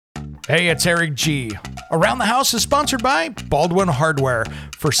Hey, it's Eric G. Around the House is sponsored by Baldwin Hardware.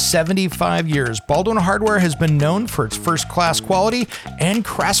 For 75 years, Baldwin Hardware has been known for its first-class quality and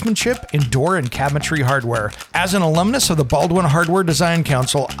craftsmanship in door and cabinetry hardware. As an alumnus of the Baldwin Hardware Design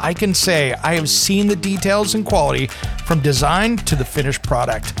Council, I can say I have seen the details and quality from design to the finished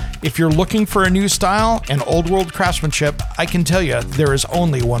product. If you're looking for a new style and old-world craftsmanship, I can tell you there is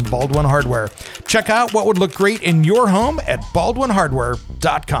only one Baldwin Hardware. Check out what would look great in your home at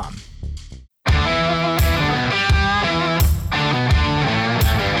baldwinhardware.com.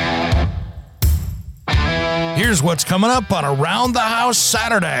 Here's what's coming up on Around the House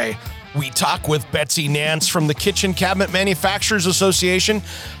Saturday. We talk with Betsy Nance from the Kitchen Cabinet Manufacturers Association.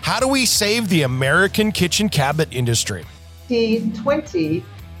 How do we save the American kitchen cabinet industry? 2020,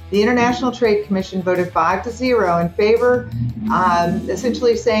 the International Trade Commission voted 5-0 in favor,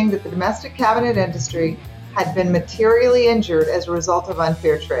 essentially saying that the domestic cabinet industry had been materially injured as a result of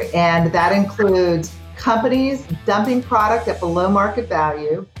unfair trade. And that includes companies dumping product at below market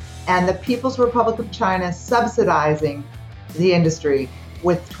value, and the People's Republic of China subsidizing the industry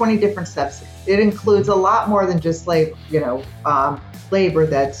with 20 different subsidies. It includes a lot more than just labor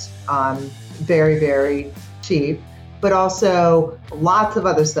that's very, very cheap, but also lots of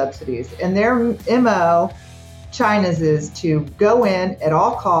other subsidies. And their MO, China's, is to go in at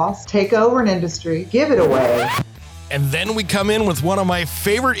all costs, take over an industry, give it away. And then we come in with one of my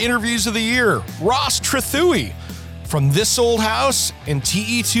favorite interviews of the year, Ross Trethewey from This Old House and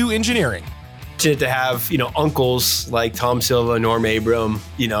TE2 Engineering. To have, uncles like Tom Silva, Norm Abram,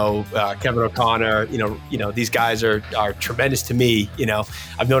 Kevin O'Connor, these guys are tremendous to me.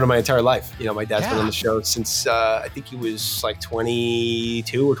 I've known him my entire life. My dad's been on the show since I think he was like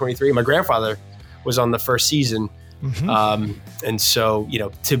 22 or 23. My grandfather was on the first season. Mm-hmm. And so,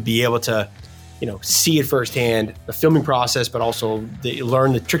 to be able to, see it firsthand, the filming process, but also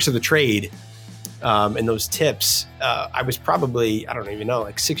learn the tricks of the trade. And those tips, I was probably, I don't even know,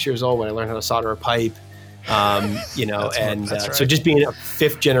 like 6 years old when I learned how to solder a pipe, right. So just being a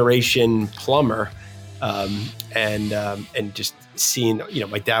fifth generation plumber, and just seeing,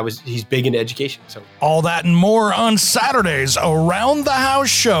 my dad he's big into education. So all that and more on Saturdays Around the House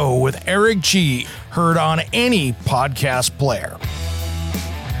show with Eric G, heard on any podcast player.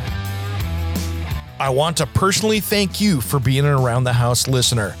 I want to personally thank you for being an Around the House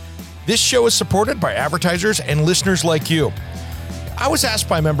listener. This show is supported by advertisers and listeners like you. I was asked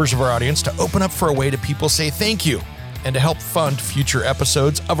by members of our audience to open up for a way to people say thank you and to help fund future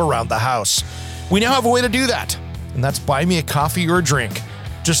episodes of Around the House. We now have a way to do that, and that's buy me a coffee or a drink.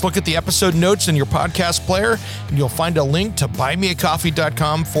 Just look at the episode notes in your podcast player, and you'll find a link to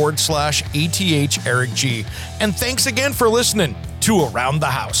buymeacoffee.com/ATH Eric G. And thanks again for listening to Around the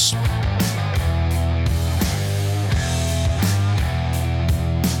House.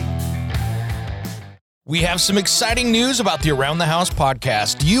 We have some exciting news about the Around the House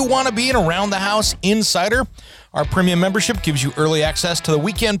podcast. Do you want to be an Around the House insider? Our premium membership gives you early access to the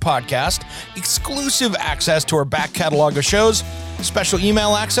weekend podcast, exclusive access to our back catalog of shows, special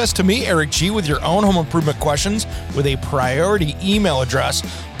email access to me, Eric G, with your own home improvement questions with a priority email address,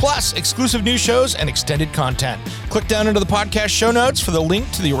 plus exclusive new shows and extended content. Click down into the podcast show notes for the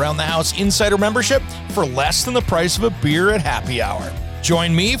link to the Around the House insider membership for less than the price of a beer at happy hour.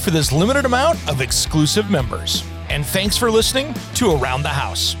 Join me for this limited amount of exclusive members. And thanks for listening to Around the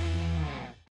House.